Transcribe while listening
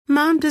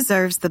Mom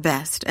deserves the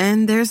best,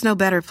 and there's no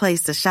better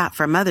place to shop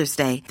for Mother's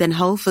Day than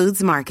Whole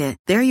Foods Market.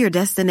 They're your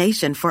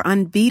destination for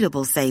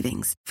unbeatable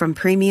savings, from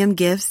premium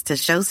gifts to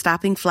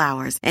show-stopping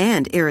flowers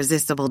and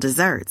irresistible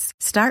desserts.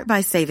 Start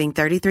by saving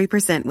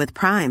 33% with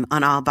Prime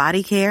on all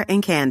body care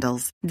and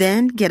candles.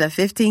 Then get a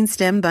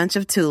 15-stem bunch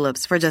of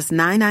tulips for just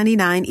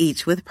 $9.99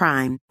 each with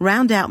Prime.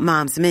 Round out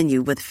Mom's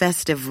menu with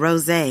festive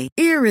rosé,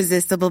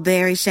 irresistible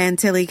berry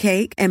chantilly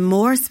cake, and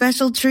more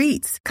special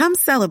treats. Come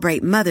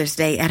celebrate Mother's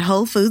Day at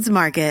Whole Foods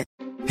Market.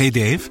 Hey,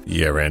 Dave.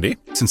 Yeah, Randy.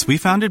 Since we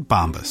founded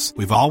Bombas,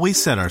 we've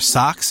always said our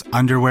socks,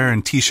 underwear,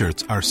 and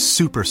T-shirts are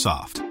super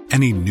soft.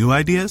 Any new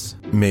ideas?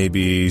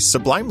 Maybe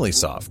sublimely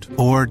soft.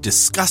 Or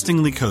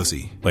disgustingly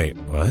cozy. Wait,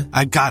 what?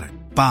 I got it.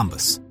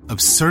 Bombas.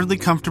 Absurdly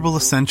comfortable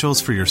essentials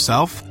for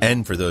yourself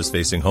and for those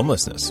facing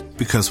homelessness.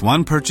 Because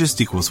one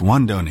purchased equals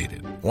one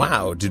donated.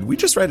 Wow, did we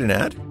just write an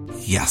ad?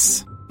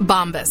 Yes.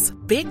 Bombas.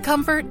 Big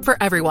comfort for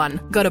everyone.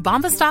 Go to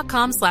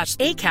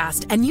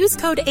bombas.com/ACAST and use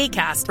code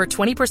ACAST for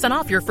 20%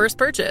 off your first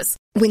purchase.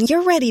 When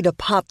you're ready to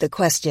pop the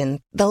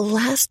question, the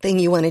last thing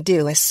you want to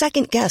do is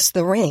second-guess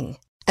the ring.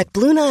 At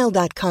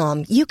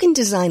BlueNile.com, you can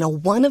design a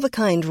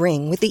one-of-a-kind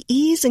ring with the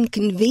ease and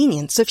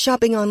convenience of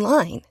shopping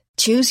online.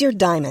 Choose your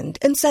diamond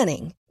and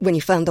setting. When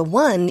you find the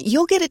one,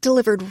 you'll get it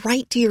delivered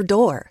right to your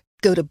door.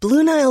 Go to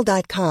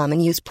BlueNile.com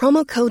and use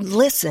promo code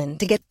LISTEN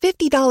to get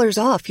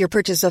 $50 off your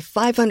purchase of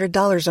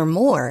 $500 or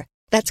more.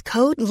 That's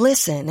code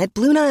LISTEN at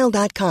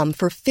BlueNile.com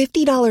for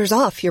 $50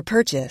 off your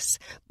purchase.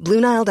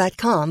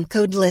 BlueNile.com,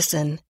 code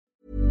LISTEN.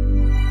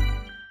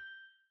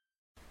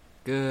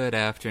 Good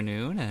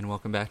afternoon, and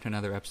welcome back to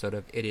another episode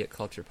of Idiot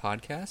Culture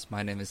Podcast.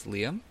 My name is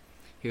Liam,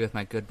 here with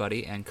my good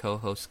buddy and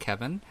co-host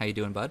Kevin. How you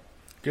doing, bud?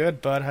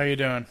 Good, bud. How you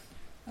doing?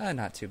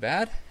 Not too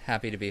bad.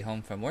 Happy to be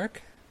home from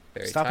work.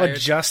 Stop tired.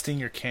 Adjusting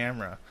your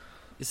camera.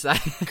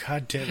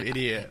 Goddamn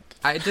idiot.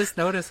 I just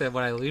noticed that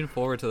when I lean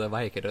forward to the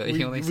mic,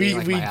 you only see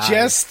we my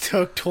just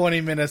took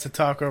 20 minutes to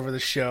talk over the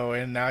show,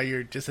 and now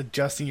you're just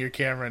adjusting your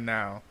camera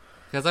now.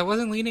 Because I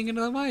wasn't leaning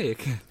into the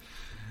mic.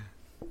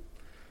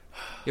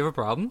 You have a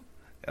problem?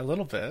 A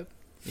little bit.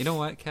 You know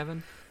what,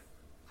 Kevin?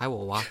 I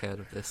will walk out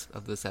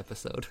of this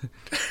episode,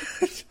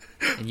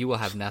 and you will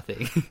have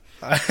nothing.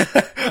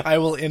 I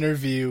will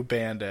interview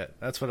Bandit.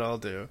 That's what I'll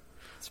do.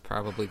 It's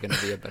probably going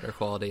to be a better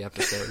quality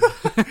episode.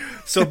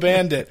 So,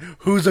 Bandit,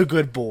 who's a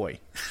good boy?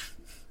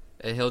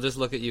 He'll just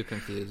look at you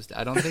confused.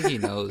 I don't think he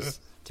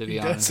knows, to be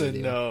honest with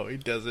you. He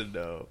doesn't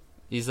know.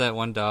 He's that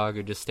one dog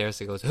who just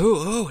stares and goes,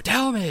 "Ooh,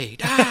 tell me!"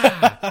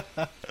 Ah!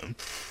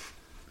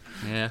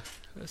 Yeah,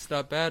 that's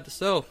not bad.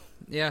 So,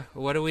 yeah,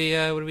 what are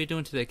we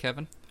doing today,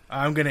 Kevin?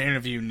 I'm going to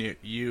interview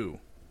you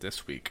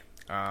this week.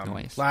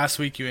 Nice. Last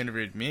week you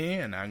interviewed me,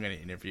 and I'm going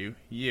to interview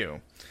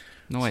you.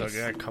 Nice. So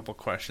I got a couple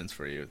questions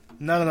for you.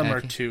 None of them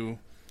are too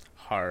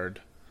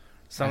hard.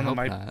 Some of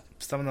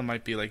them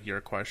might be like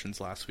your questions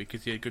last week,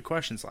 because you had good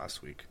questions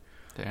last week.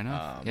 Fair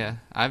enough. Yeah,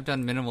 I've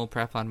done minimal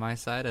prep on my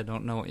side. I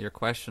don't know what your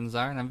questions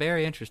are, and I'm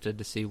very interested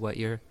to see what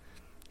you're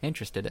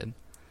interested in.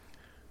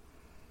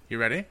 You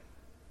ready?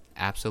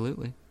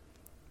 Absolutely.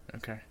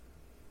 Okay.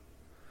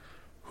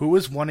 Who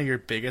was one of your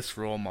biggest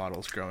role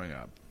models growing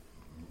up?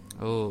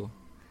 Oh,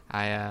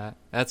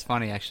 that's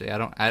funny actually. I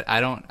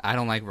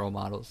don't like role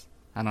models.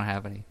 I don't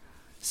have any.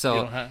 So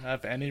you don't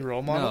have any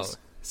role models? No.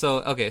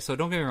 So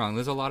don't get me wrong.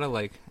 There's a lot of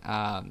like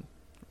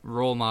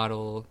role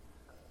model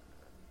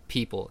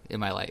people in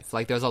my life.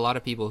 Like there's a lot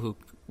of people who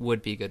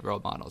would be good role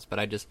models, but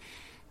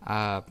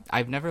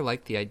I've never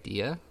liked the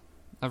idea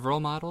of role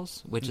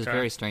models, which is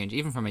very strange.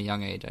 Even from a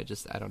young age,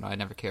 I don't know. I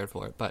never cared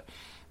for it. But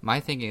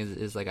my thing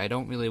is like I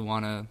don't really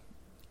want to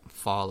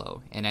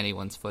follow in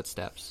anyone's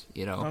footsteps.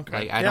 You know,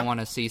 like I don't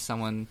want to see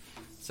someone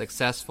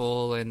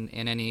successful in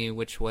any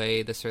which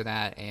way, this or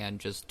that, and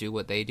just do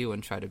what they do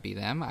and try to be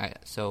them.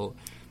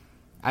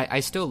 I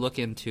still look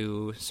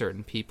into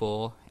certain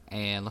people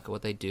and look at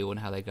what they do and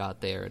how they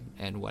got there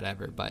and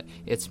whatever, but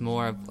it's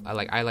more of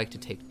like I like to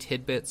take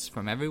tidbits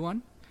from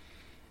everyone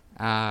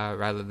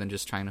rather than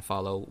just trying to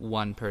follow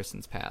one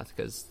person's path,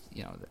 because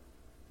you know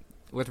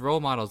with role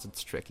models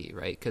it's tricky,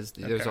 right? Because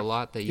there's a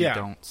lot that you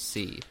don't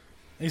see.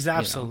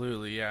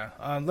 Absolutely, yeah.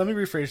 Let me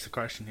rephrase the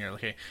question here.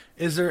 Okay,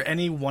 is there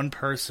any one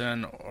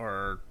person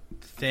or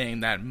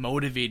thing that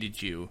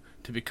motivated you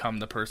to become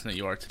the person that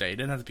you are today? It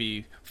didn't have to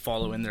be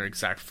following their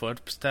exact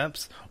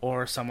footsteps,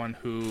 or someone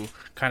who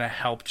kind of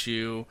helped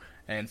you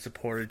and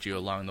supported you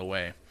along the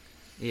way.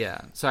 Yeah,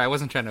 sorry, I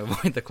wasn't trying to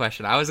avoid the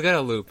question. I was gonna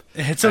loop.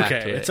 It's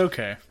okay. It's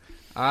okay.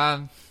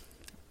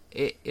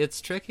 It's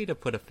tricky to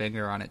put a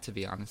finger on it, to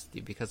be honest with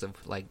you, because of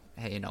like,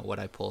 hey, you know what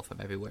I pull from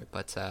everywhere,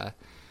 but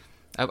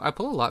I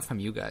pull a lot from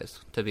you guys,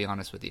 to be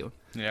honest with you.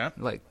 Yeah?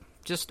 Like,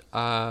 just,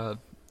 over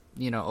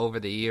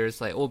the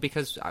years, like, well,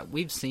 because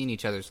we've seen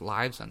each other's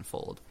lives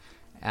unfold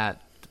at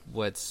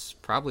what's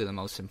probably the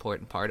most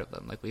important part of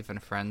them. Like, we've been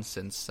friends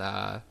since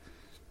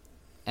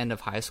end of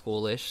high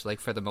school-ish,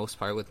 like, for the most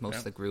part, with most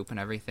of the group and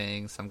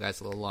everything. Some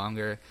guys a little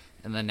longer.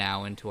 And then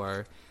now into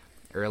our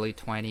early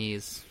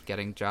 20s,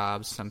 getting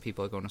jobs. Some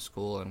people are going to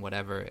school and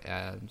whatever.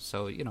 And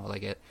so, you know,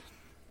 like,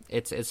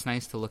 it's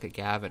nice to look at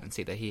Gavin and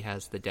see that he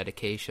has the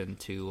dedication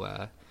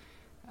to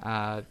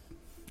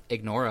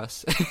ignore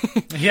us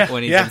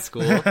when he's in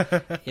school,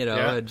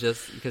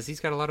 just because he's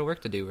got a lot of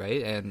work to do,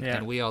 right?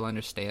 And we all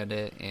understand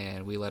it,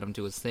 and we let him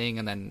do his thing.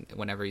 And then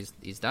whenever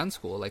he's done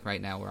school, like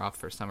right now we're off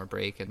for summer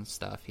break and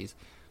stuff, he's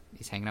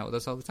hanging out with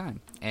us all the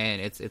time,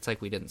 and it's like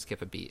we didn't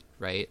skip a beat,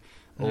 right?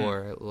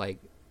 Or like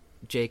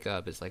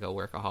Jacob is like a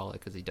workaholic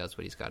because he does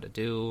what he's got to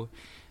do,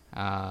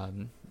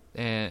 and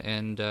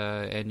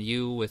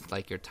you with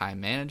like your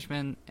time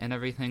management and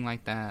everything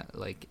like that,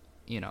 like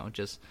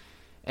just.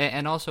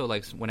 And also,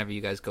 like, whenever you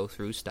guys go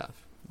through stuff,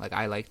 like,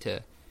 I like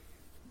to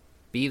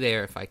be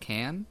there if I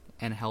can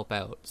and help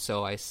out.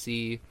 So I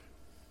see,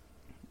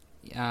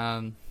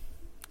 I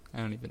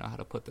don't even know how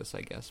to put this, I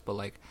guess, but,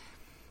 like,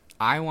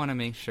 I want to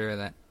make sure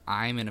that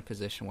I'm in a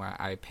position where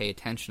I pay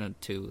attention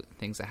to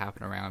things that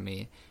happen around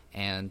me,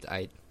 and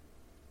I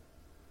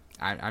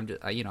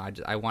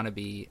want to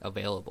be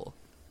available,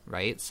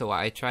 right? So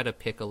I try to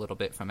pick a little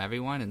bit from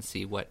everyone and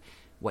see what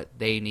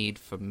they need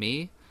from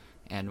me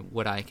and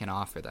what I can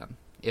offer them.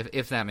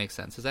 If that makes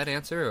sense. Does that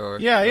answer? Or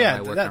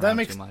that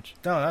makes too much?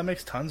 No, that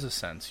makes tons of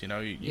sense.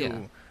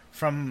 You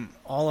from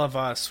all of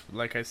us,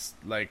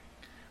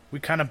 we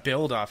kind of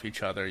build off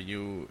each other.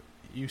 You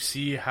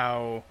see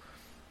how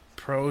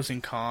pros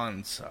and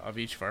cons of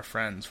each of our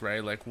friends,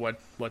 right? Like what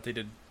they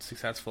did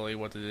successfully,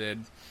 what they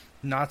did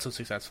not so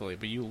successfully,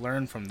 but you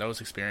learn from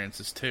those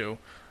experiences too,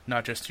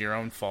 not just your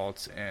own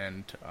faults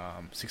and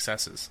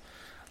successes.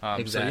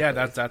 Exactly. So yeah,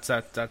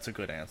 that's a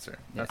good answer.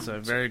 That's a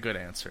very good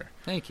answer.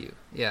 Thank you.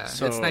 Yeah,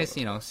 so, it's nice,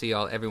 see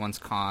everyone's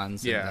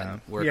cons. And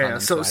then work on them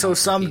so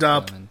summed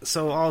up.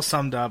 So all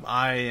summed up,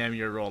 I am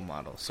your role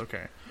models.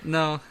 Okay.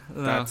 No.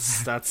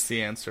 That's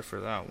the answer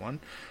for that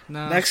one.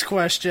 No. Next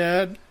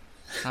question.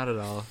 Not at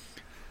all.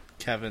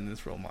 Kevin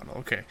is role model.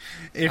 Okay.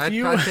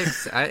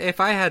 If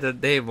I had to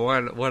name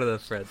one of the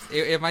friends,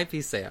 it might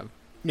be Sam.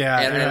 Yeah.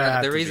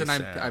 And the reason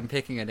I'm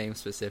picking a name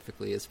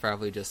specifically is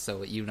probably just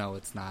so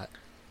it's not.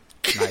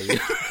 Not you.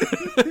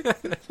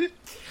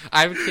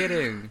 I'm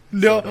kidding.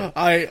 No,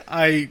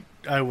 I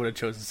would have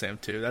chosen Sam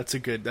too. That's a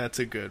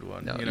good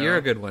one. No, you're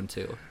a good one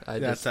too.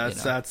 That's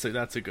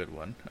a good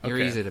one. Okay. You're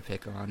easy to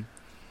pick on.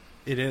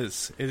 It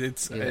is.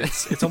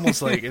 It's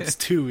almost like it's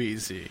too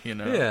easy.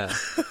 Yeah.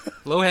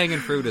 Low hanging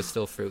fruit is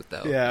still fruit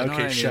though. Yeah.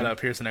 Okay. Shut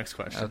up. Here's the next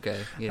question. Okay.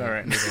 Yeah. All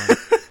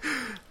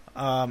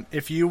right.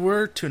 If you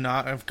were to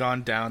not have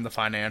gone down the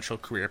financial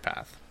career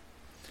path,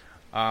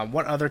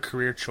 what other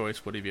career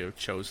choice would you have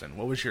chosen?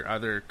 What was your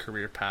other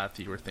career path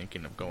you were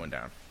thinking of going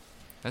down?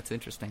 That's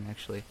interesting,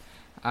 actually.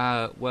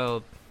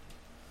 Well,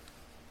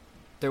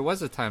 there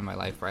was a time in my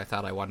life where I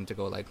thought I wanted to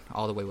go like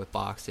all the way with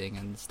boxing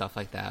and stuff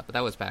like that, but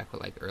that was back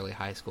with like early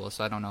high school,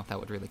 so I don't know if that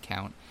would really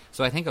count.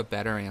 So I think a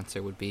better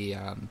answer would be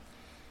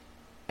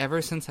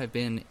ever since I've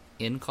been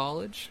in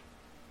college,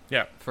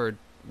 for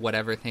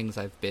whatever things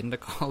I've been to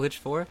college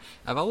for,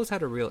 I've always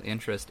had a real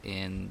interest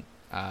in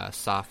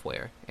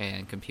software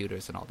and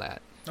computers and all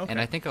that. Okay.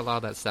 And I think a lot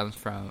of that stems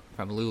from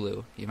Lulu.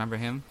 You remember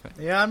him?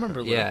 Yeah, I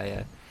remember Lulu.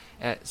 Yeah.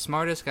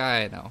 Smartest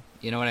guy I know.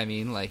 You know what I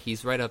mean? Like,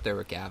 he's right up there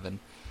with Gavin.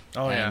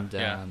 Oh,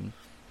 and,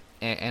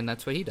 and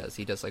that's what he does.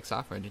 He does, like,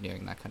 software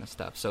engineering, that kind of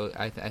stuff. So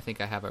I think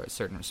I have a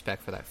certain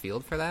respect for that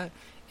field for that.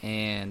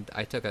 And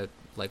I took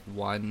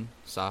one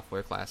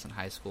software class in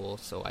high school,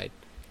 so I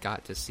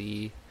got to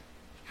see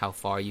how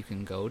far you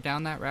can go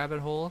down that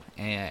rabbit hole.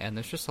 And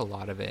there's just a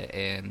lot of it.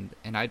 And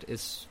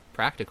it's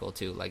practical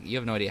too. Like, you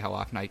have no idea how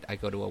often I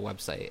go to a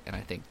website and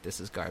I think this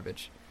is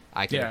garbage.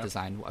 I could have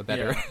designed a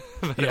better,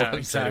 website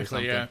exactly, or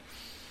something.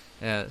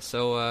 Yeah.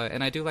 So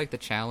and I do like the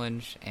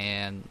challenge,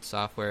 and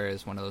software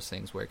is one of those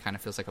things where it kind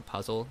of feels like a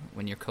puzzle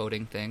when you're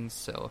coding things.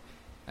 So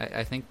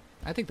I think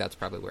that's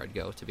probably where I'd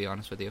go, to be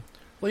honest with you.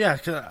 Well, yeah,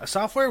 'cause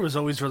software was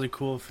always really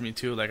cool for me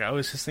too. Like, I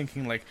was just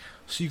thinking, like,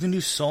 so you can do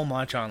so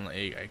much on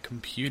a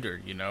computer,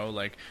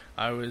 Like,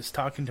 I was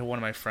talking to one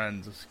of my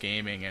friends who's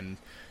gaming, and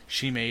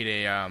she made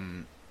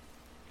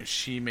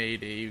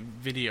a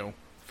video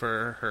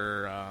for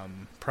her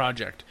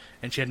project,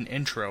 and she had an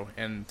intro,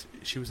 and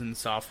she was in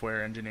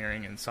software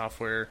engineering and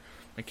software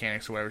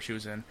mechanics or whatever she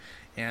was in,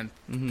 and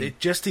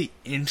just the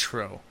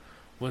intro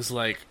was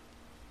like,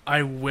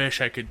 I wish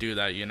I could do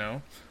that,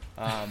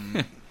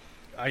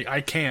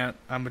 I can't.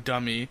 I'm a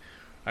dummy.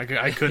 I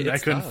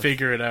couldn't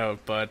figure it out,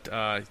 but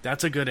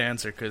that's a good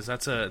answer, because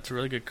it's a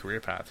really good career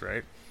path,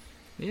 right?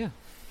 Yeah.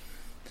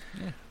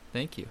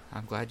 Thank you.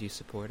 I'm glad you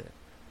support it.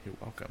 You're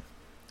welcome.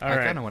 I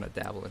kind of want to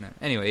dabble in it.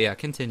 Anyway, yeah,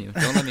 continue.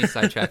 Don't let me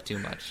sidetrack too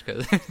much.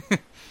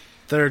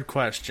 Third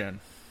question.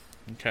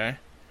 Okay?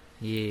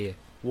 Yeah.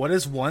 What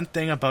is one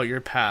thing about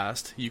your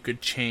past you could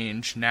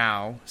change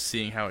now,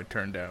 seeing how it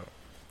turned out?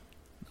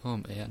 Oh,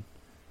 man.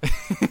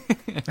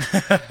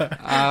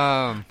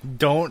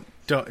 Don't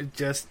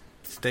just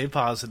stay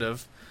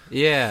positive.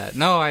 Yeah.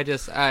 No, well,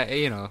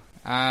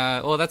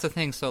 that's the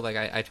thing. So, like,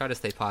 I try to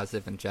stay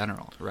positive in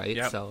general, right?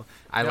 Yep. So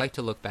I like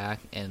to look back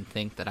and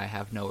think that I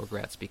have no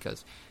regrets,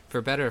 because for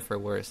better or for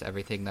worse,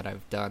 everything that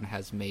I've done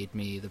has made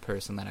me the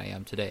person that I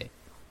am today.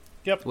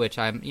 Yep. Which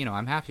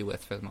I'm happy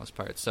with for the most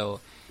part. So,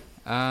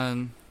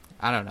 I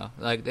don't know.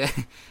 Like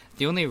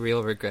the only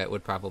real regret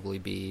would probably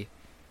be,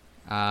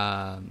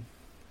 the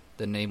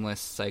nameless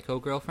psycho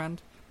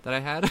girlfriend that I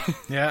had.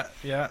 Yeah.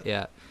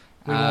 Yeah.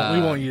 We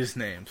won't use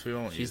names. We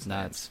won't. She's use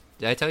nuts. Names.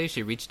 Did I tell you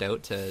she reached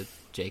out to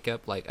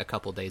Jacob like a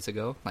couple days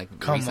ago? Like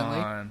Come recently?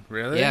 on,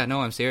 really? Yeah,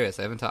 no, I'm serious.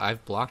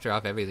 I've blocked her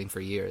off everything for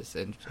years,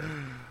 and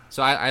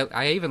so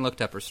I even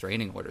looked up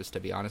restraining orders. To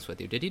be honest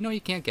with you, did you know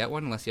you can't get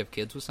one unless you have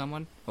kids with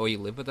someone or you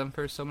live with them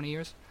for so many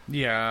years?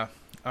 Yeah.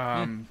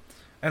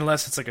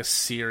 Unless it's like a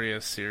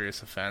serious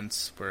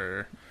offense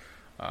where,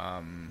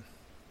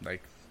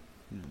 like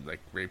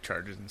rape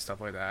charges and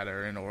stuff like that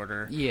are in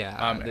order.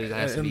 Yeah, there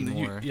has to be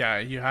more.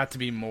 You have to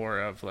be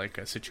more of like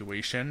a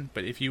situation.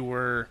 But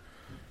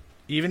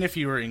even if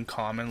you were in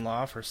common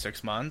law for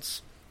 6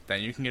 months,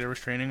 then you can get a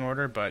restraining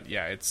order. But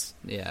yeah, it's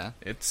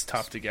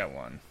tough to get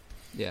one.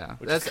 Yeah,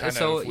 That's kind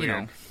of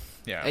weird.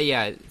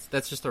 Yeah,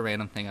 that's just a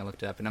random thing I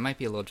looked up, and it might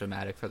be a little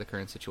dramatic for the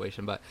current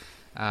situation, but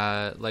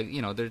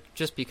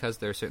just because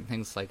there are certain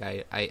things, like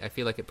I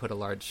feel like it put a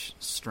large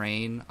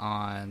strain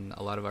on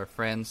a lot of our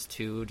friends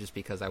too, just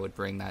because I would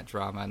bring that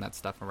drama and that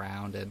stuff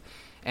around,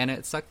 and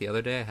it sucked. The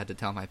other day I had to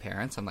tell my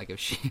parents, I'm like,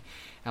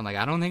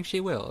 I don't think she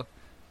will,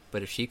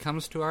 but if she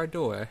comes to our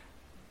door,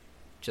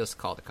 just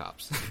call the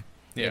cops.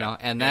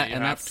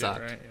 That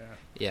sucked. Right?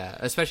 Yeah,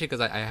 especially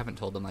because I haven't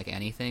told them like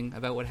anything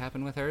about what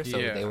happened with her, so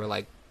they were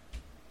like,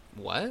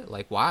 what?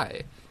 Like,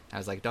 why? I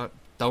was like, don't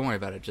worry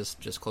about it.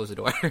 Just close the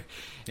door.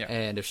 Yeah.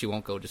 And if she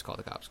won't go, just call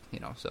the cops.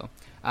 So,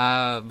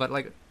 but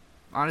like,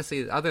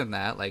 honestly, other than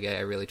that, like, I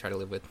really try to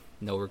live with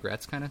no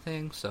regrets kind of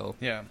thing. So,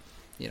 yeah,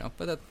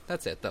 but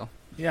that's it though.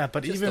 Yeah,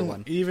 but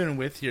even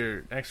with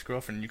your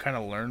ex-girlfriend, you kind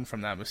of learn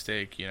from that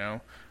mistake.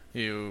 You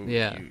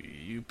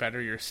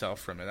better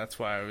yourself from it. That's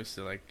why I was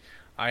like,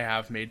 I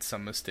have made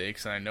some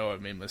mistakes, and I know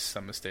I've made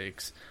some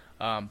mistakes.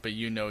 But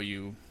you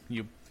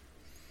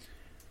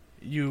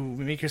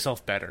make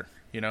yourself better.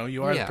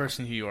 You are the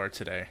person who you are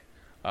today,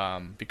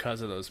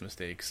 because of those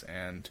mistakes,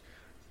 and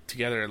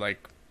together,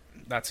 like,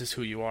 that's just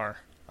who you are.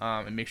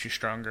 It makes you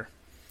stronger.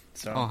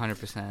 So,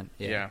 100%.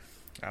 Yeah,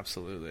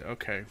 absolutely.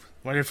 Okay,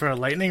 ready for a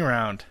lightning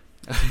round?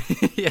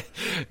 yeah,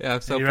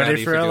 I'm so you proud ready of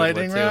you for a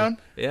lightning round?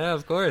 Yeah,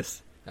 of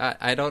course.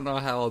 I don't know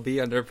how I'll be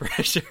under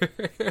pressure,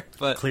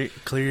 but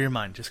clear your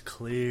mind. Just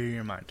clear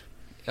your mind.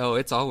 Oh,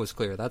 it's always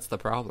clear. That's the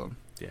problem.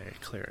 Yeah,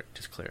 clear it.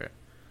 Just clear it.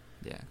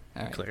 Yeah.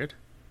 All right. Cleared?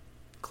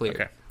 Clear.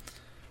 Okay.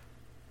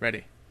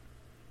 Ready?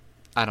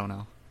 I don't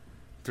know.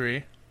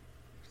 3,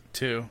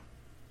 2,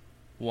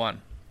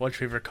 1. What's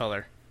your favorite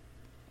color?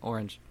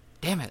 Orange.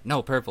 Damn it.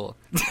 No, purple.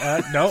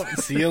 No.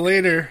 See you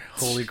later,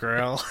 Holy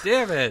Grail.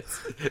 Damn it.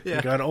 Yeah.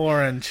 You got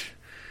orange.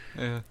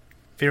 Yeah.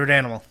 Favorite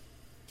animal?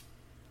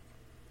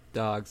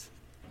 Dogs.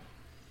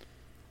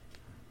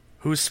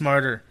 Who's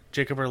smarter,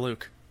 Jacob or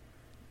Luke?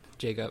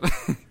 Jacob.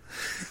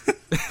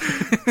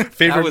 Favorite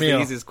that was meal?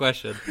 the easiest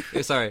question.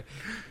 Sorry.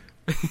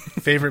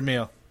 Favorite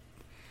meal?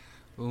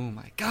 Oh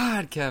my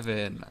God,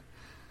 Kevin.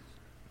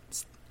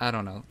 I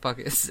don't know. Fuck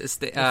it.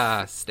 Steak.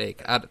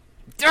 Steak.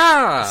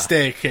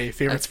 Steak. Okay.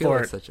 Favorite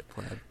sport? Like such a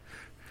plan.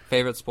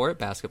 Favorite sport?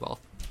 Basketball.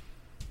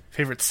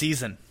 Favorite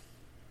season?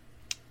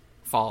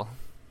 Fall.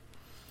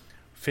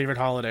 Favorite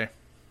holiday?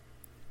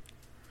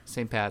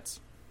 St. Pat's.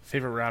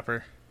 Favorite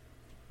rapper?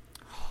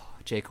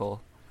 J.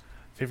 Cole.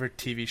 Favorite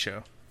TV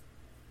show?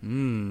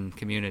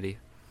 Community.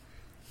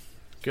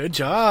 Good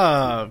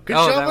job. Good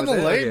job on the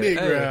lightning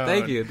round.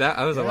 Thank you. That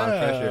was a lot of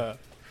pressure.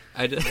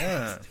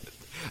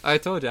 I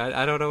told you,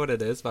 I don't know what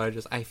it is, but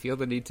I feel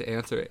the need to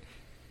answer it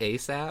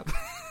ASAP.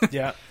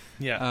 Yeah.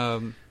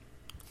 That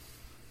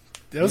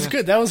was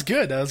good. That was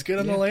good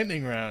on the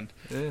lightning round.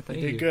 Yeah,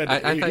 thank you. Good.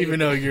 Even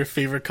though your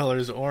favorite color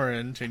is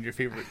orange and your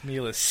favorite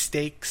meal is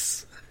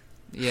steaks.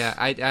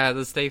 Yeah,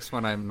 the steaks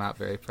one I'm not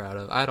very proud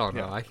of. I don't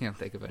know. I can't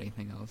think of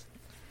anything else.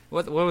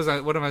 What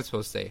am I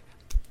supposed to say?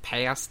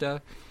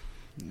 Pasta?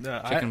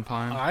 Chicken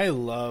parm? I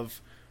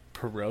love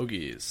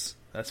pierogies.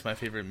 That's my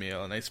favorite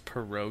meal. Nice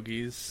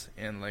pierogies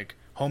and like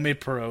homemade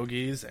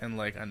pierogies and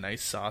like a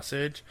nice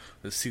sausage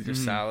with Caesar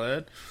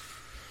salad.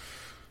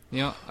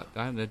 I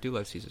do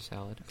love Caesar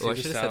salad. Caesar I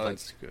should have said like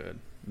good.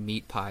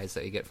 Meat pies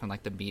that you get from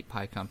like the meat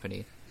pie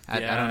company.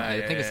 I don't know.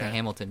 I think it's a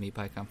Hamilton meat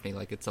pie company.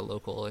 Like it's a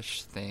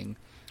local-ish thing.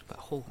 But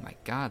oh my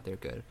God, they're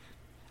good.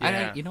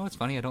 Yeah. You know what's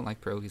funny? I don't like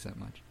pierogies that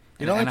much.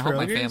 You don't like I hope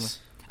my pierogies? family.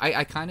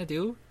 I kind of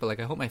do, but like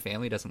I hope my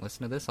family doesn't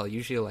listen to this. I'll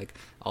usually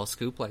I'll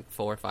scoop like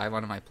 4 or 5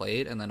 onto my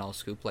plate, and then I'll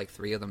scoop like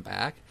 3 of them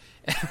back.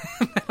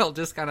 And I'll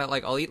just kind of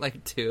I'll eat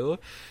like 2,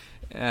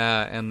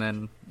 and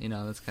then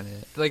that's kind of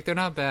it. Like they're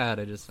not bad.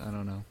 I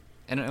don't know.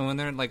 And when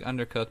they're like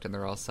undercooked and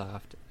they're all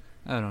soft,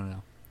 I don't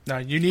know. No,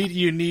 you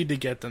need to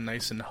get them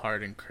nice and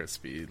hard and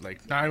crispy.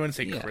 Like, no, I wouldn't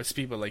say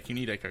crispy, but like you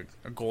need like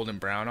a golden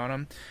brown on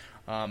them.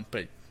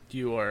 But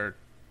you are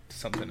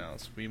something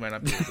else. We might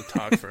not be able to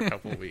talk for a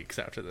couple of weeks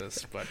after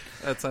this, but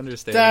that's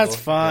understandable. That's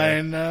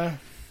fine.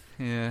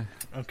 Yeah.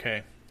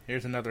 Okay.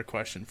 Here's another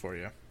question for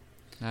you.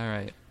 All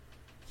right.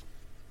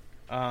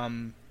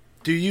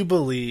 Do you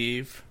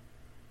believe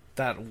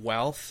that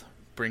wealth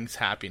brings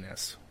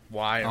happiness.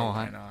 Why or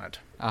why not?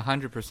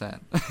 100%.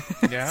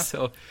 Yeah?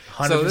 So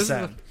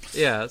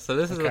 100%. So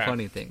this is the Okay.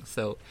 funny thing.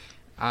 So,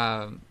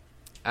 I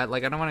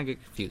don't want to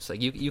get confused.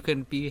 Like, you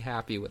can be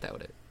happy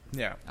without it.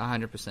 Yeah.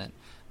 100%.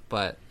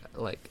 But,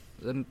 like,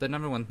 the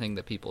number one thing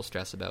that people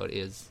stress about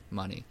is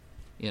money,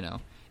 you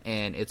know?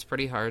 And it's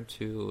pretty hard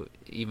to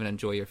even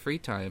enjoy your free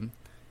time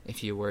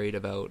if you're worried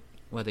about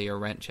whether your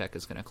rent check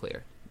is going to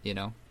clear, you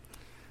know?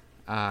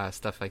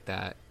 Stuff like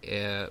that.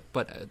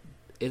 But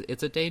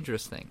it's a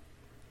dangerous thing,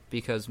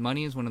 because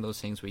money is one of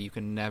those things where you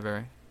can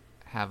never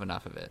have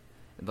enough of it.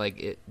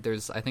 Like,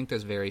 I think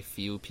there's very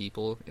few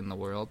people in the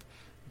world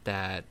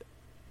that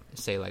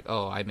say, like,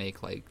 oh, I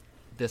make, like,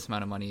 this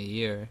amount of money a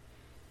year,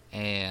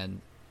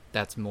 and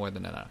that's more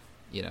than enough,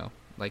 you know?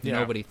 Like, Yeah.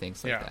 nobody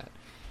thinks like Yeah.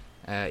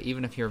 that.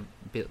 Even if you're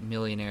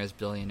millionaires,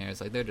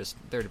 billionaires, like,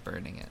 they're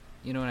burning it.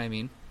 You know what I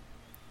mean?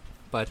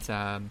 But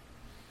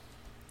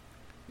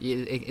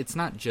it's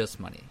not just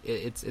money.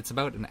 It's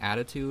about an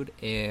attitude,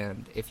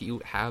 and if you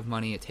have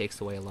money, it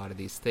takes away a lot of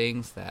these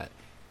things that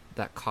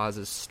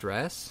causes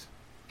stress,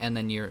 and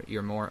then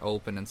you're more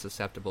open and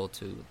susceptible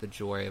to the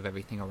joy of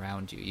everything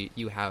around you.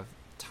 You have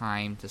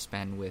time to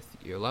spend with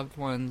your loved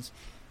ones.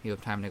 You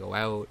have time to go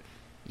out.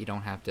 You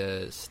don't have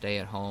to stay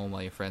at home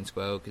while your friends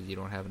go out because you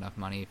don't have enough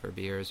money for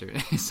beers or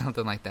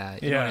something like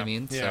that. You know what I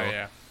mean?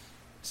 Yeah.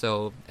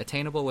 So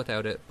attainable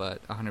without it,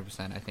 but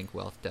 100%, I think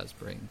wealth does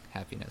bring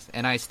happiness,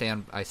 and I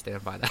stand by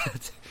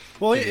that.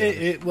 Well,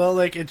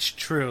 it's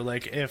true.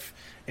 Like, if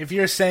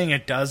you're saying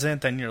it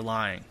doesn't, then you're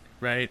lying,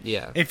 right?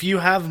 Yeah. If you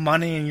have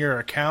money in your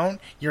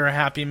account, you're a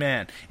happy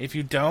man. If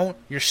you don't,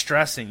 you're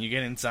stressing. You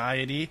get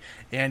anxiety,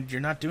 and you're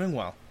not doing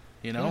well.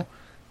 You know,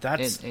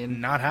 that's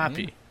not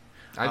happy. Yeah.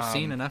 I've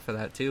seen enough of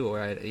that too,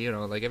 where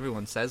like,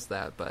 everyone says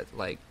that, but,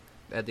 like,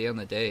 at the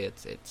end of the day,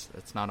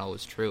 it's not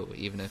always true,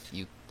 even if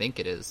you think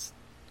it is.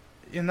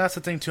 And that's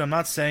the thing too. I'm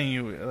not saying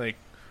you, like,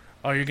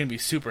 oh, you're gonna be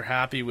super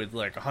happy with,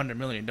 like, $100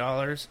 million.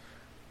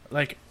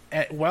 Like,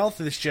 wealth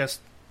is just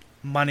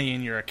money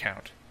in your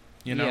account,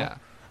 you know.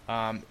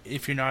 Yeah.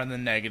 If you're not in the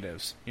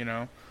negatives, you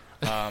know,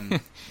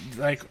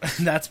 like,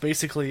 that's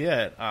basically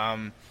it.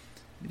 Yeah.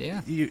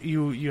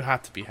 You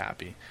have to be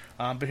happy.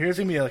 But here's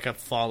gonna be, like, a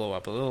follow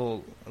up, a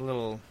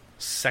little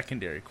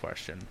secondary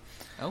question.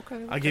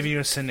 Okay. I'll give you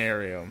a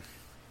scenario.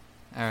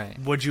 All right.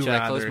 Would you Should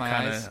I close rather, my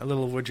kind eyes? of a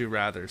little would you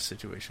rather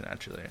situation,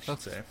 actually, I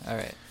should say. All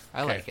right.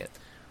 I Okay. like it.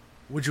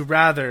 Would you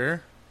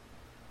rather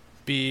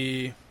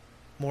be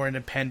more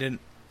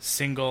independent,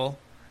 single,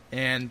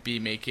 and be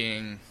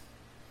making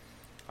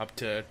up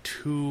to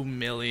 $2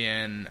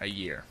 million a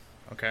year?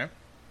 Okay,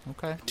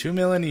 Okay. $2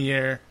 million a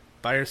year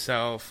by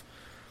yourself,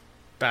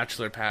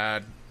 bachelor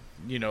pad,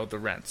 you know, the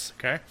rents.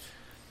 Okay,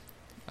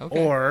 Okay.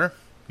 or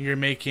you're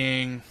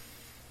making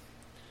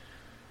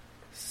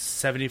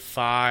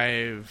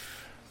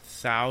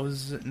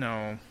 75,000.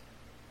 No,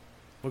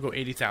 we'll go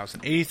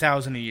 80,000.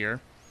 80,000 a year.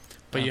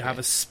 But you Okay. have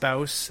a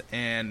spouse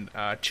and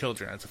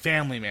children. As a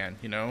family man,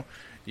 you know,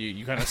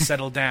 you kind of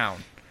settle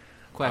down.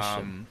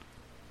 Question.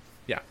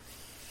 Yeah.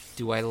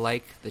 Do I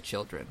like the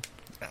children?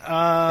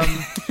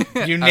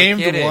 You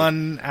named kidding.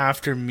 one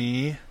after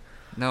me,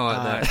 No.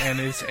 and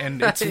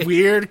it's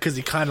weird because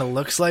he kind of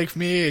looks like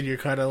me, and you're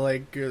kind of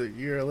like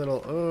you're a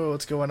little, oh,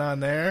 what's going on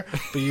there?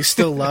 But you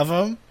still love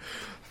him.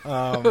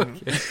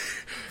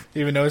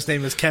 Even though his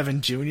name is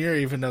Kevin Jr.,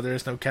 even though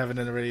there's no Kevin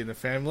already in the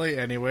family.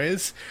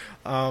 Anyways,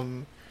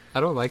 I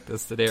don't like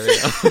this scenario.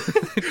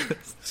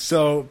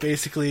 so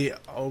basically,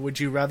 would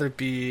you rather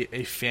be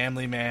a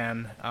family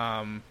man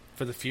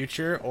for the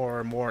future,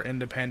 or more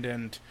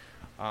independent,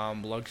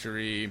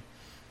 luxury,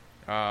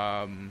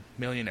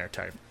 millionaire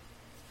type?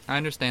 I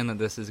understand that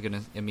this is going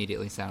to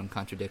immediately sound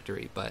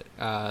contradictory, but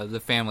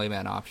the family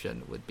man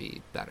option would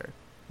be better.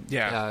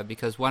 Yeah.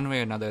 Because one way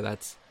or another,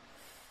 that's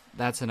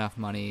enough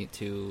money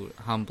to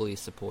humbly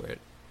support,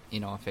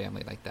 a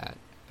family like that.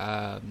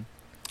 And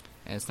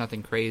it's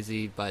nothing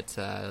crazy, but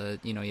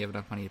you have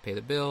enough money to pay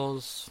the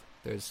bills.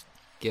 There's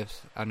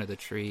gifts under the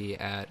tree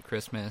at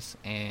Christmas,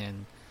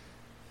 and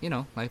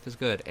life is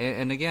good.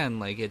 And again,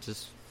 like, it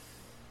just,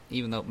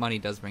 even though money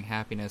does bring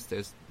happiness,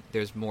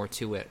 there's more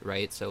to it,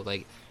 right? So,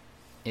 like,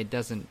 it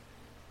doesn't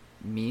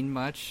mean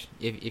much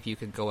if you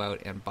could go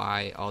out and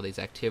buy all these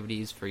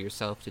activities for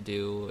yourself to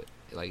do.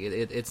 Like,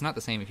 it's not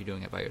the same if you're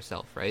doing it by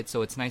yourself, right?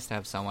 So it's nice to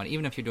have someone,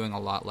 even if you're doing a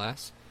lot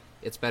less.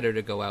 It's better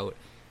to go out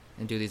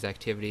and do these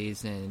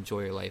activities and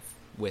enjoy your life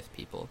with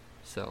people.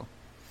 So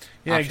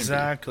yeah, option B.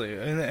 exactly.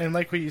 And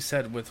like what you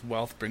said, with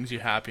wealth brings you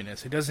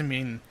happiness. It doesn't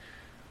mean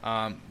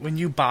when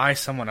you buy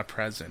someone a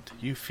present,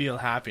 you feel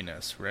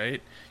happiness,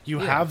 right? You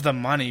have the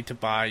money to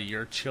buy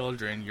your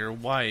children, your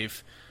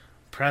wife,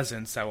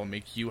 presents that will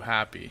make you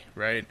happy,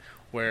 right?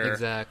 Where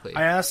Exactly.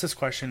 I ask this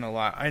question a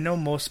lot. I know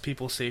most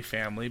people say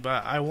family,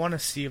 but I want to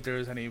see if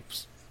there's any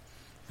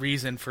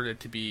reason for it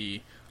to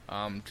be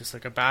just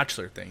like a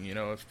bachelor thing.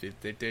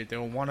 If they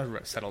don't want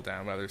to settle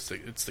down, whether it's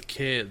the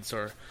kids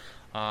or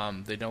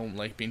they don't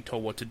like being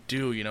told what to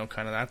do,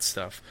 kind of that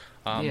stuff.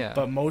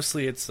 But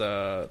mostly it's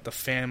the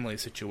family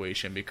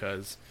situation,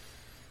 because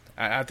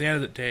at the end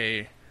of the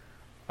day,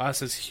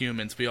 us as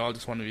humans, we all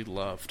just want to be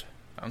loved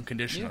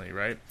unconditionally,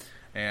 right?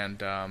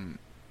 And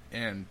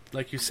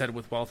like you said,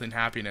 with wealth and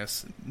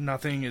happiness,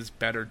 nothing is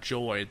better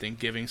joy than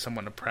giving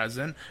someone a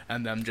present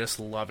and them just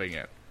loving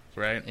it,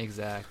 right?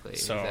 Exactly.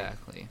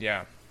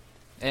 Yeah.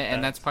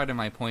 And that's part of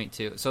my point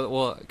too. So,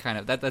 well, kind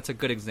of that's a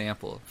good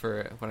example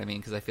for what I mean,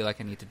 because I feel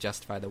like I need to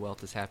justify the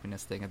wealth is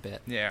happiness thing a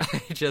bit. Yeah.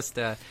 Just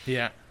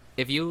yeah.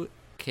 If you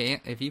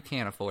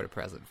can't afford a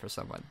present for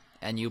someone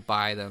and you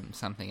buy them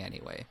something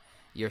anyway,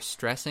 you're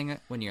stressing it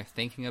when you're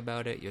thinking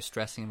about it. You're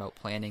stressing about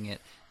planning it.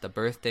 The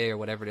birthday or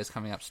whatever it is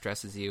coming up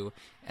stresses you,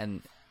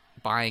 and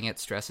buying it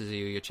stresses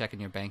you. You're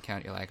checking your bank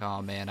account. You're like,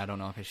 oh man, I don't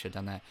know if I should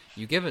have done that.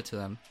 You give it to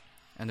them,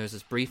 and there's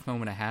this brief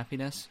moment of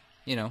happiness.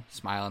 You know,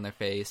 smile on their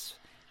face,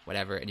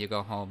 whatever, and you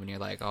go home and you're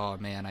like, oh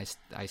man,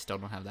 I still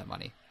don't have that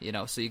money. You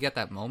know, so you get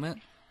that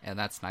moment, and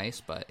that's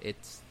nice, but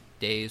it's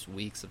days,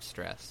 weeks of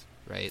stress,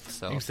 right?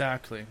 So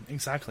exactly,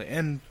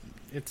 and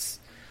it's,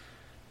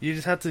 you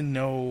just have to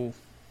know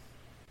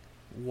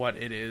what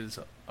it is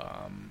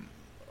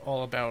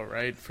all about,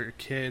 right? For your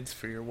kids,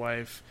 for your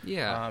wife,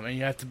 and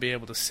you have to be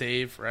able to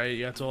save, right?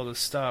 You have to do all this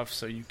stuff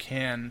so you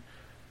can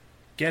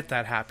get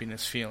that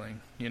happiness feeling.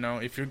 You know,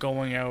 if you're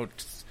going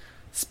out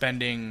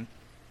spending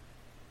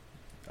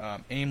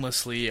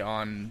aimlessly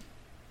on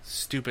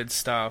stupid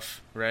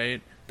stuff,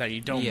 right, that you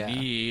don't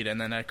need,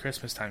 and then at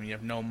Christmas time you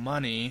have no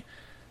money,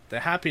 the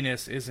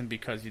happiness isn't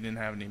because you didn't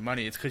have any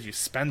money, it's because you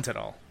spent it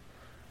all,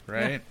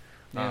 right?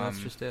 Yeah, that's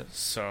just it.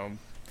 So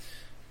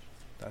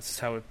that's just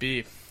how it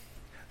be.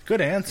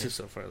 Good answer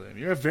so far, Liam.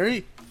 You're a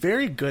very,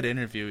 very good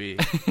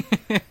interviewee.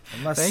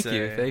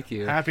 Thank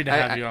you. Happy to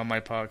have you on my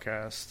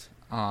podcast.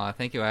 Aw,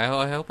 thank you.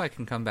 I hope I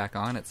can come back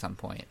on at some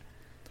point.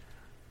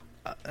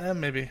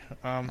 Maybe.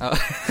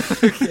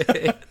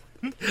 Okay.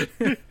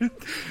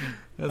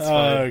 That's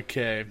fine.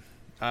 Okay.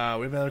 We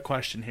have another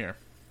question here.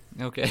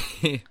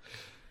 Okay.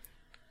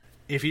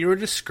 If you were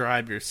to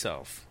describe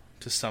yourself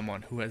to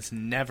someone who has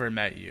never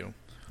met you,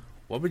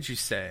 what would you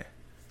say?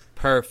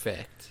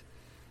 Perfect.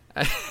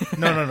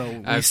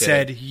 No. We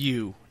said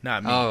you,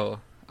 not me. Oh,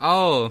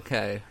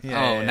 okay.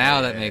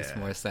 Now that makes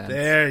more sense.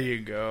 There you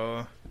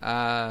go.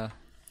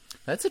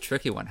 That's a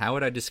tricky one. How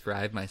would I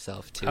describe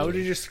myself to? How would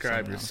you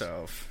describe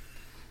yourself?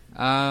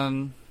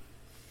 Oh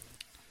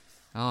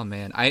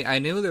man, I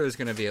knew there was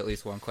going to be at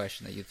least one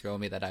question that you'd throw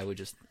me that I would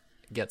just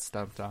get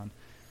stumped on.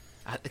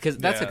 Because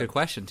that's a good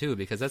question too,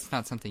 because that's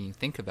not something you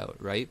think about,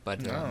 right?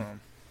 But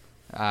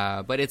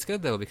but it's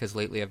good though, because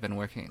lately I've been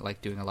working,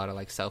 like doing a lot of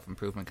like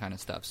self-improvement kind of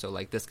stuff. So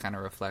like this kind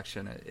of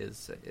reflection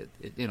is,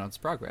 it's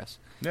progress.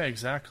 Yeah,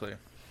 exactly.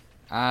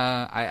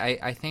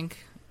 I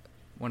think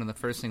one of the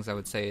first things I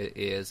would say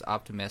is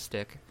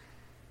optimistic,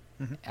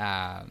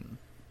 and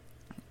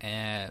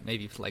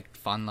maybe like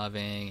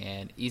fun-loving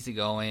and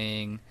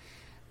easygoing,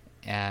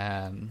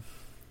 and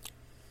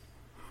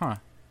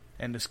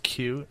is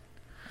cute.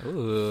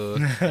 Ooh,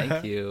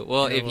 thank you.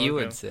 Well, if you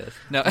insist.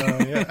 No.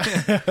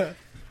 Yeah.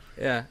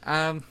 Yeah.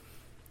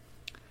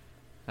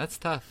 That's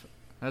tough.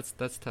 That's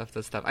tough.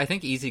 I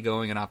think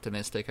easygoing and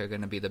optimistic are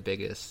going to be the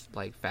biggest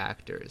like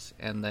factors,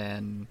 and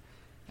then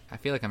I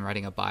feel like I'm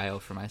writing a bio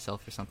for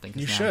myself or something.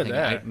 You should.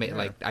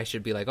 Like I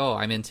should be like, oh,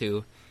 I'm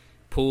into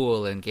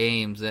pool and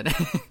games and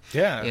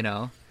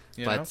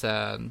But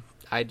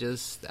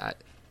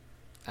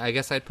I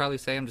guess I'd probably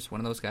say I'm just one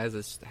of those guys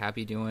that's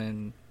happy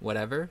doing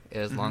whatever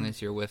as long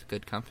as you're with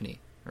good company,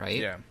 right?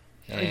 Yeah.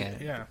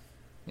 And yeah.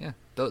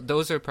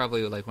 Those are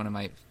probably like one of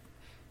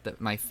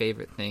my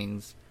favorite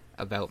things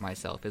about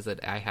myself, is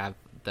that I have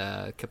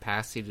the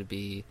capacity to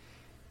be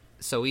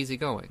so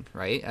easygoing,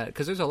 right?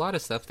 Because there's a lot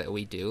of stuff that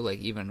we do, like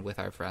even with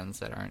our friends,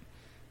 that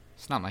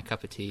it's not my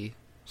cup of tea.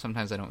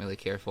 Sometimes I don't really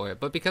care for it,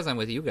 but because I'm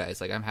with you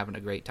guys, like I'm having a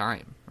great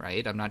time,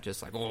 right? I'm not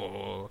just like,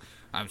 oh,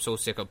 I'm so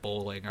sick of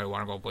bowling, I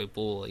want to go play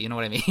pool. You know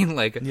what I mean?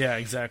 Like, yeah,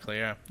 exactly,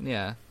 yeah.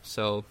 Yeah,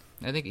 so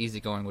I think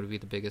easygoing would be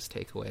the biggest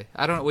takeaway.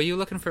 I don't know, were you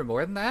looking for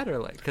more than that, or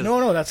like?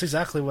 No, that's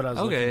exactly what I was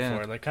looking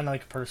for. Like kind of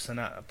like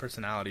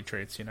personality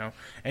traits, you know.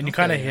 And you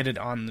kind of hit it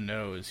on the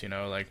nose, you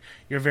know. Like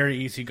you're very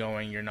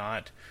easygoing. You're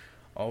not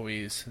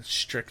always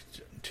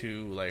strict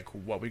to like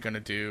what we're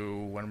gonna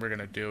do, when we're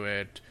gonna do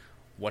it,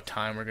 what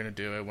time we're gonna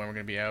do it, when we're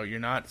gonna be out. You're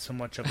not so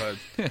much of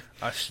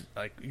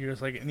like you're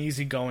just like an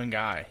easygoing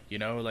guy, you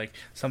know. Like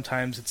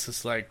sometimes it's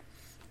just like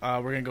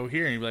we're gonna go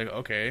here, and you'd be like,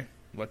 okay,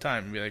 what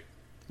time? And be like,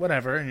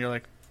 whatever, and you're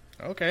like,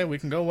 okay, we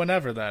can go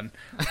whenever then.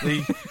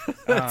 Right?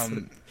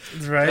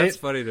 That's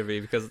funny to me,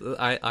 because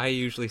I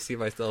usually see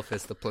myself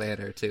as the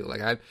planner too.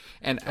 Like I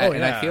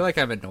feel like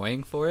I'm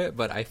annoying for it,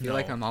 but I feel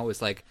like I'm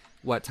always like,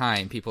 what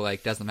time? People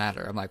like, doesn't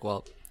matter. I'm like,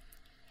 well,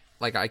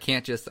 like I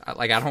can't just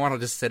like, I don't want to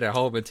just sit at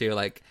home until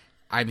like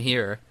I'm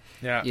here.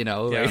 Yeah. You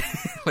know, like,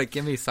 like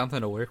give me something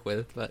to work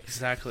with. But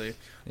exactly.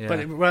 Yeah.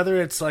 But whether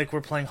it's like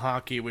we're playing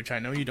hockey, which I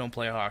know you don't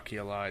play hockey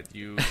a lot,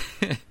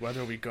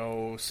 whether we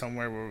go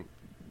somewhere where,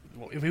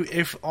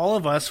 if all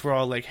of us were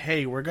all like,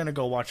 hey, we're going to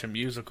go watch a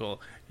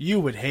musical, you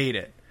would hate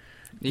it.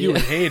 You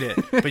would hate it,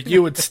 but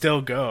you would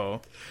still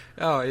go.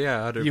 Oh,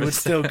 yeah, 100%. You would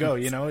still go,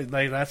 you know?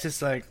 Like, that's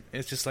just like,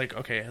 it's just like,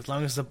 okay, as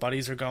long as the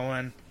buddies are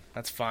going,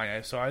 That's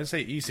fine. So I would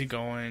say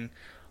easygoing.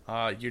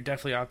 You're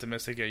definitely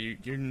optimistic. Yeah,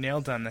 you're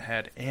nailed on the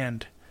head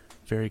and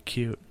very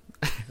cute.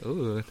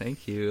 Ooh,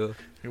 thank you.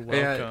 You're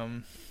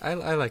welcome. Yeah,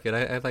 I like it.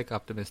 I like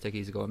optimistic,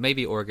 easygoing.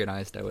 Maybe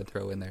organized I would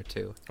throw in there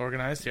too.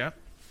 Organized, yeah?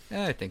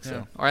 Yeah, I think so.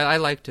 Yeah. Or I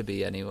like to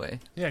be anyway.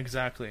 Yeah,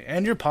 exactly.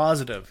 And you're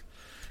positive.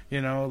 You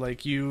know,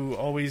 like you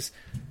always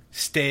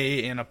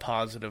stay in a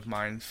positive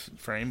mind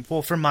frame.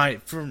 Well, for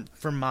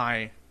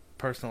my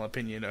personal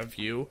opinion of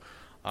you,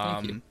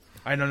 Thank you.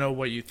 I don't know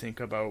what you think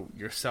about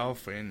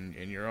yourself and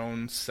your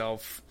own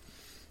self.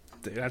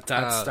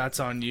 That's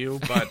on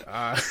you, but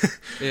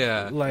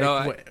yeah, like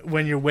no,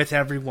 when you're with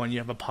everyone, you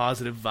have a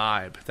positive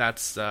vibe.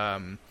 That's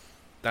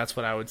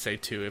what I would say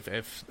too.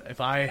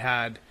 If I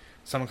had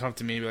someone come up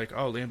to me and be like,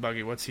 "Oh, Liam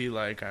Buggy, what's he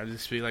like?" I'd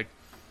just be like,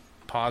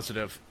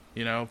 positive,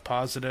 you know,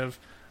 positive,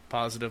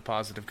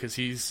 because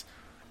he's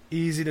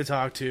easy to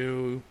talk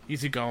to,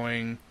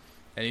 easygoing,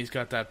 and he's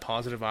got that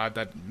positive vibe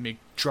that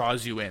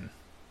draws you in.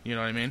 You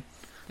know what I mean?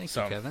 Thank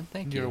you, Kevin.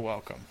 Thank you. You're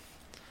welcome.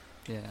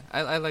 Yeah,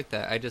 I like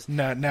that. I just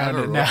I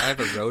have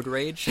a road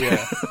rage.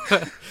 Yeah,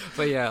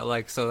 but yeah,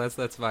 like so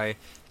that's my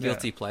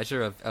guilty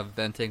pleasure of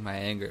venting my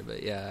anger.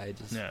 But yeah,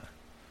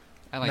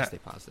 I like to stay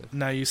positive.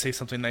 Now you say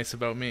something nice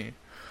about me.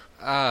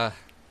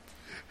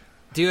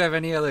 Do you have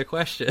any other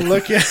questions?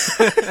 Look at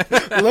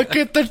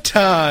the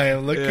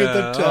time. Look at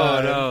the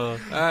time. Oh,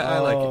 no. I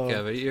like it,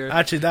 Kevin.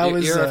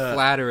 You're a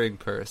flattering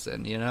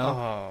person, you know?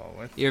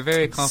 Oh, you're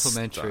very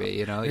complimentary,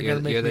 you know? You're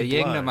the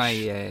yin to my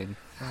yang.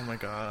 Oh my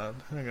god.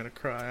 I'm going to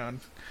cry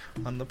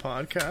on the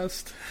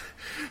podcast.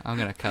 I'm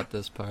going to cut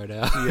this part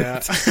out.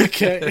 Yeah.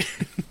 Okay.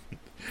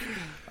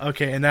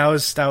 Okay, and that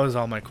was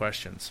all my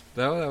questions.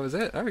 That was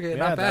it. Okay, yeah,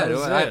 not bad.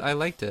 I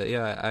liked it.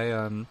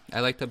 Yeah, I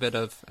liked a bit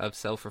of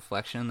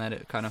self-reflection that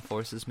it kind of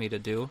forces me to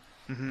do,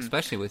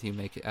 especially with you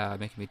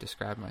making me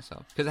describe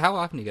myself. Because how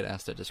often do you get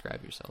asked to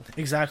describe yourself?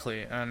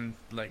 Exactly, and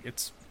like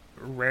it's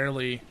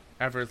rarely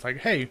ever. It's like,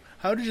 hey,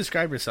 how do you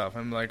describe yourself?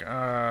 I'm like,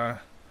 I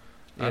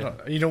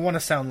don't. You don't want to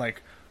sound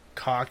like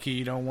cocky.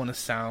 You don't want to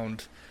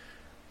sound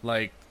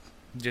like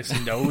just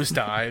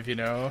nosedive, you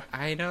know.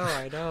 I know.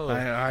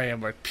 I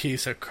am a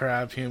piece of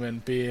crap human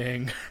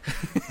being.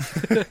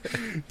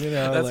 You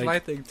know, that's my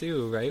thing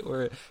too, right?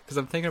 Because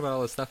I'm thinking about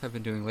all the stuff I've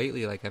been doing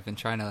lately. Like I've been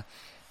trying to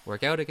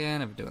work out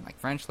again. I've been doing like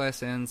French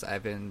lessons.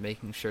 I've been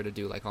making sure to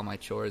do like all my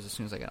chores as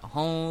soon as I get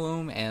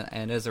home,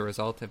 and as a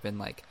result, I've been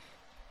like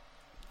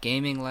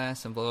gaming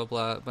less and blah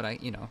blah blah.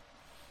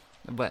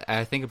 But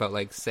I think about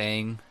like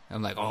saying,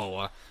 I'm like,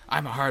 oh,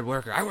 I'm a hard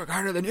worker. I work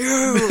harder than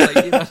you.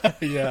 Like,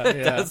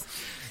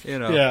 you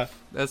know, yeah.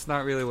 That's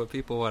not really what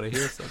people want to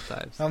hear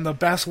sometimes. I'm the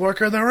best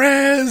worker there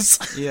is.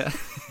 Yeah.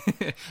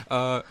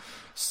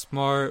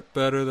 Smart,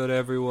 better than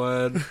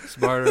everyone,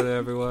 smarter than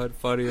everyone,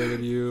 funnier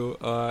than you.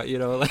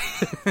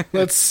 Like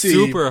let's see,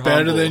 super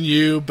better humble. than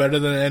you, better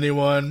than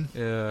anyone.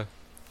 Yeah,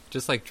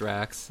 just like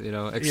Drax,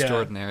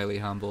 extraordinarily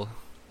humble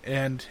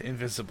and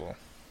invisible.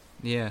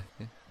 Yeah,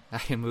 I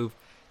can move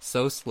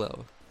so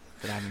slow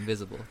that I'm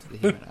invisible to the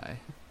human eye.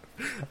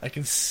 I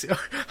can see.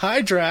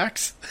 Hi,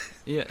 Drax.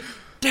 Yeah.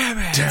 Damn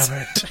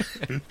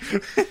it.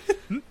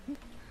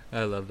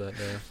 I love that.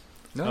 Yeah.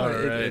 No,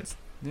 it's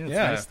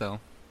nice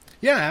though.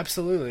 Yeah,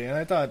 absolutely.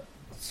 And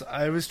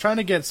I was trying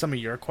to get some of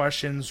your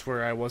questions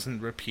where I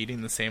wasn't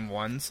repeating the same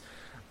ones,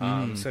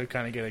 so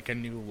kind of get like a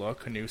new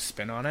look, a new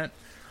spin on it.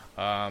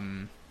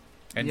 And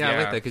I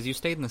like that because you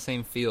stayed in the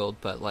same field,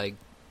 but like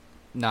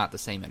not the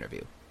same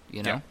interview.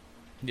 You know.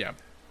 Yeah.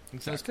 Exactly.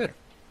 So it's good.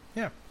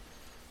 Yeah.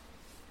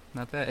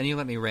 Not bad. And you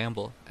let me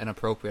ramble an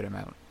appropriate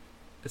amount.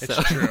 It's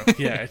true.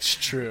 Yeah, it's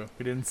true.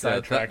 We didn't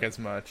sidetrack as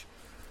much.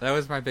 That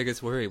was my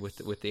biggest worry with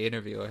the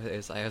interview.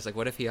 I was like,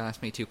 what if he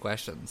asked me 2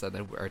 questions and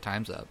then our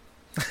time's up?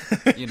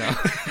 You know?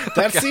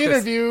 That's the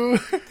interview.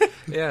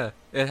 Yeah,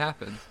 it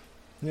happens.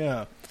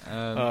 Yeah.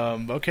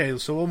 Okay,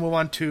 so we'll move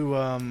on to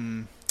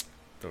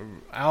the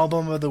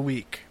album of the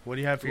week. What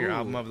do you have for your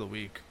album of the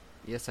week?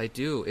 Yes, I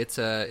do. It's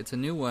a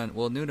new one.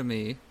 Well, new to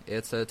me.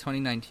 It's a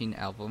 2019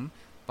 album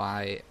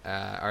by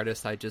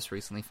artist I just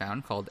recently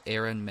found called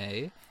Aaron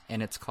May,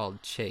 and it's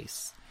called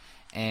Chase.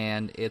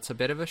 And it's a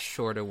bit of a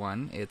shorter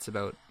one. It's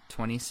about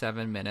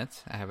 27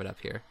 minutes. I have it up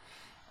here.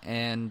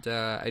 And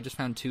I just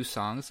found 2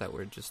 songs that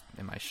were just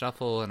in my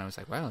shuffle, and I was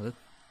like, wow,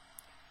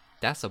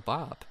 that's a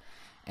bop.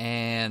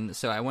 And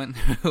so I went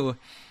through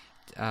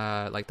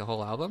like the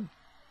whole album.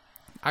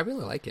 I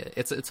really like it.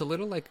 It's a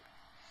little like,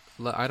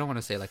 I don't want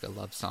to say like a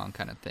love song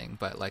kind of thing,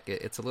 but like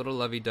it's a little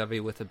lovey-dovey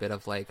with a bit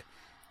of like,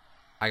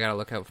 I gotta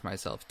look out for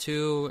myself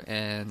too,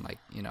 and like,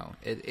 you know,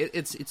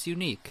 it's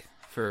unique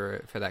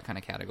for that kind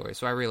of category.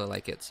 So I really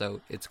like it.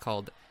 So it's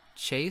called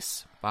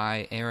Chase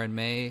by Aaron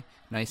May.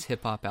 Nice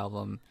hip hop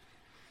album.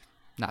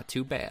 Not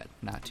too bad.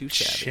 Not too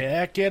shabby.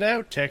 Check it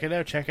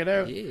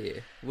out. Yeah.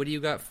 What do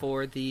you got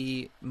for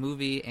the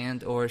movie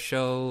and or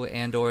show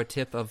and or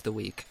tip of the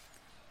week?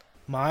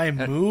 My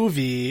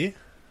movie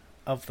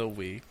of the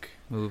week.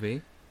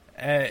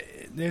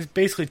 There's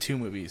basically 2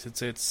 movies.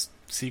 It's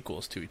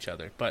sequels to each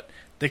other, but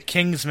the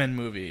Kingsman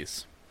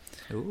movies.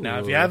 Ooh. Now,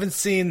 if you haven't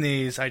seen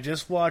these, I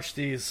just watched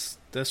these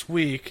this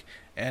week,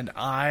 and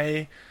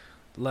I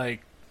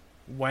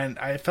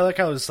felt like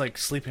I was like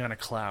sleeping on a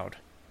cloud.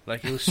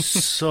 Like it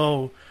was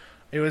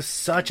it was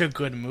such a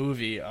good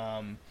movie.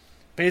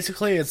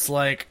 Basically it's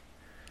like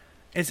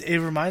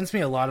it reminds me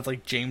a lot of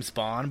like James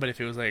Bond, but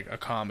if it was like a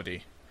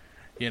comedy,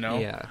 you know?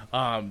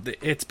 Yeah.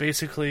 It's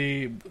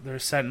basically they're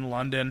set in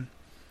London,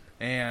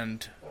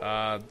 and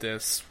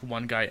this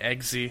one guy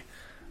Eggsy,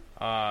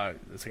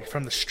 it's like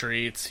from the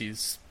streets.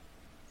 He's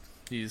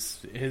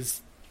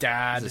his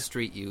dad. He's a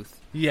street youth.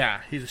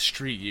 Yeah, he's a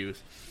street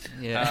youth.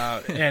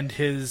 Yeah. And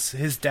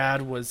his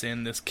dad was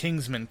in this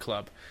Kingsman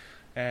Club,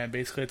 and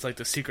basically it's like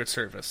the Secret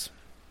Service.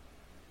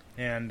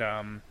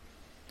 And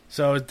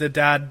so the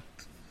dad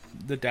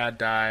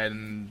died,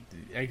 and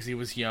Eggsy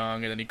was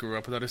young, and then he grew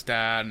up without his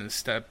dad, and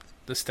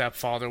the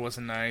stepfather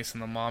wasn't nice,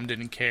 and the mom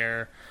didn't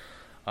care.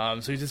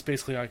 So he's just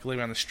basically like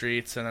living on the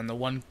streets, and then the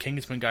one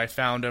Kingsman guy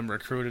found him,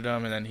 recruited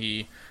him, and then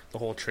the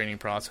whole training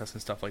process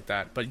and stuff like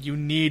that. But you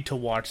need to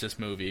watch this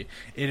movie.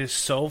 It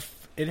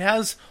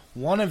has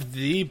one of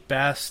the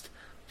best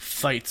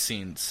fight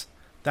scenes.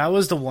 That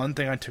was the one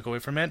thing I took away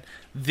from it.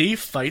 The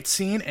fight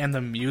scene and the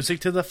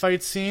music to the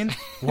fight scene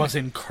was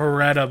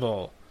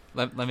incredible.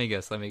 Let me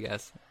guess.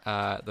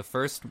 The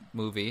first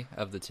movie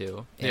of the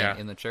two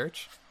in the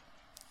church.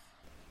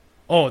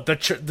 Oh,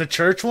 the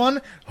church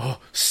one? Oh,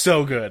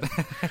 so good.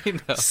 I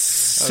know.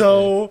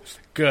 So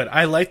good.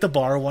 I like the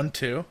bar one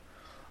too.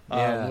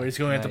 Where he's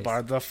going at the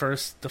bar, the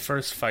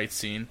first fight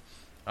scene.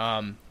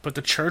 But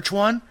the church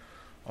one,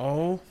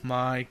 oh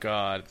my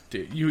god,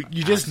 dude, you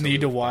just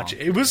need to watch it.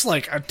 It was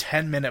like a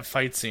 10-minute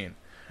fight scene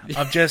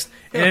of just,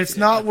 and it's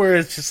not where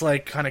it's just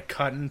like kind of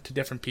cutting to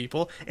different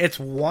people. It's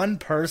one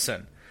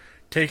person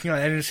taking on,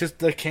 and it's just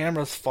the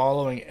camera's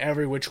following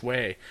every which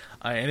way,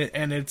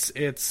 and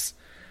it's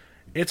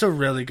a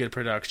really good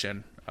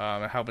production.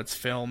 How it's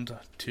filmed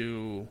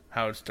to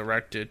how it's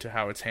directed to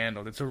how it's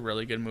handled. It's a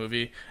really good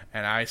movie,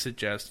 and I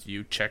suggest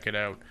you check it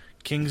out.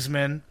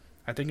 Kingsman,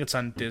 I think it's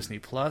on Disney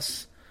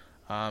Plus,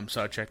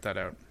 so check that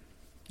out.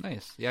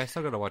 Nice. Yeah, I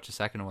still got to watch the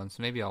second one,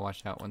 so maybe I'll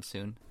watch that one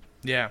soon.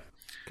 Yeah.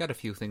 Got a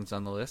few things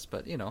on the list,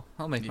 but,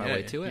 I'll make my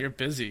way to it. You're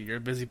busy. You're a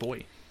busy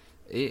boy.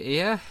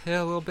 Yeah,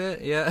 a little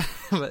bit, yeah.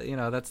 But,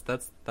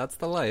 that's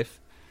the life.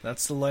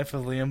 That's the life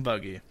of Liam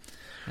Buggy.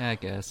 I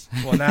guess.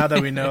 Well, now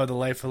that we know the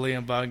life of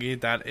Liam Buggy,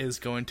 that is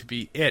going to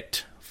be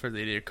it for the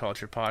Idiot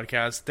Culture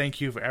Podcast.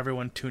 Thank you for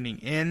everyone tuning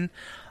in.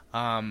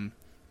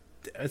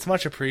 It's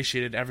much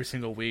appreciated every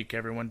single week,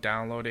 everyone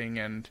downloading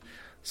and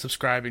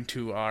subscribing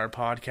to our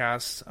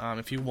podcast.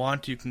 If you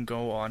want, you can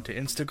go on to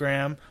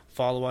Instagram,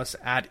 follow us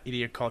at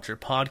Idiot Culture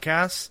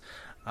Podcast,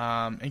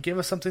 and give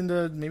us something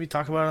to maybe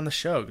talk about on the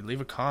show. Leave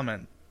a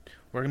comment.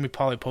 We're going to be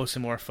probably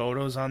posting more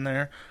photos on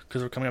there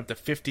because we're coming up to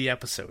 50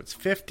 episodes.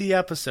 50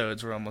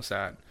 episodes we're almost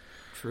at.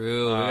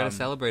 True. We're going to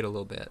celebrate a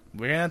little bit.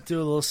 We're going to do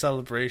a little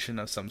celebration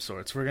of some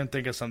sorts. We're going to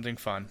think of something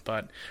fun.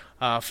 But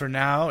for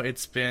now,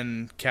 it's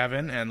been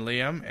Kevin and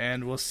Liam,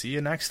 and we'll see you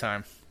next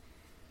time.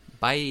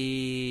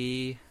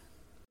 Bye.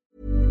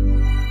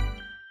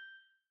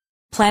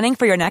 Planning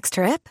for your next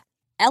trip?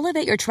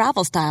 Elevate your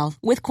travel style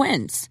with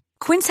Quince.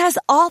 Quince has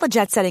all the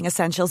jet-setting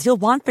essentials you'll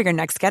want for your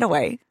next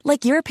getaway,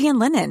 like European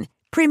linen,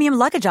 premium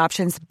luggage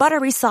options,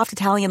 buttery soft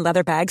Italian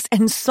leather bags,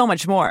 and so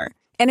much more.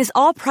 And is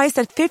all priced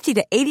at 50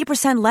 to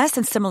 80% less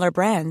than similar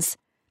brands.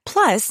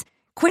 Plus,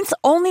 Quince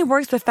only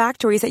works with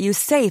factories that use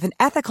safe and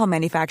ethical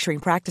manufacturing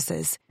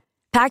practices.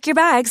 Pack your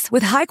bags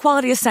with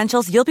high-quality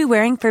essentials you'll be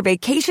wearing for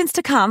vacations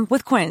to come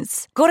with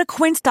Quince. Go to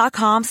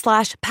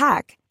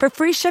quince.com/pack for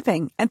free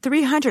shipping and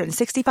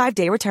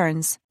 365-day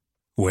returns.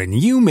 When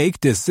you make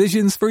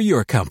decisions for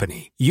your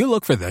company, you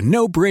look for the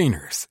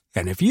no-brainers.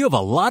 And if you have a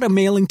lot of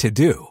mailing to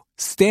do,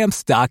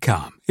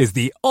 Stamps.com is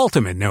the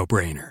ultimate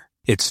no-brainer.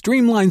 It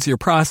streamlines your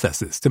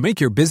processes to make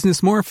your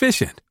business more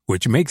efficient,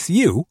 which makes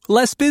you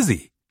less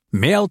busy.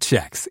 Mail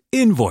checks,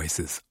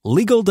 invoices,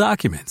 legal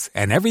documents,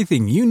 and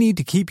everything you need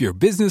to keep your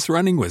business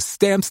running with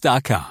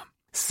Stamps.com.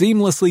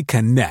 Seamlessly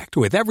connect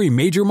with every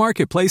major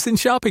marketplace and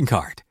shopping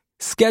cart.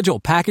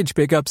 Schedule package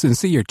pickups and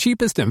see your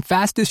cheapest and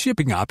fastest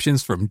shipping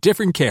options from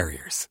different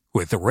carriers,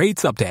 with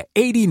rates up to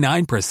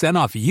 89%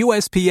 off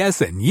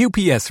USPS and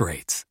UPS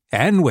rates.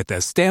 And with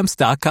the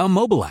Stamps.com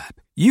mobile app,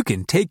 you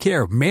can take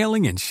care of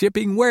mailing and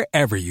shipping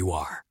wherever you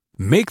are.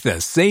 Make the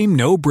same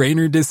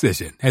no-brainer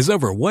decision as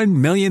over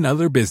 1 million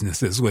other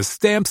businesses with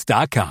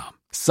Stamps.com.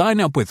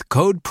 Sign up with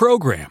code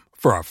PROGRAM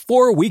for a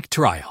 4-week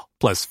trial,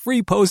 plus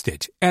free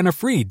postage and a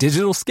free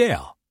digital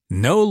scale.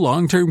 No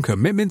long-term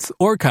commitments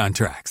or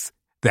contracts.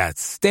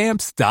 That's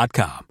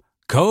Stamps.com.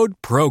 Code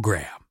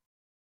PROGRAM.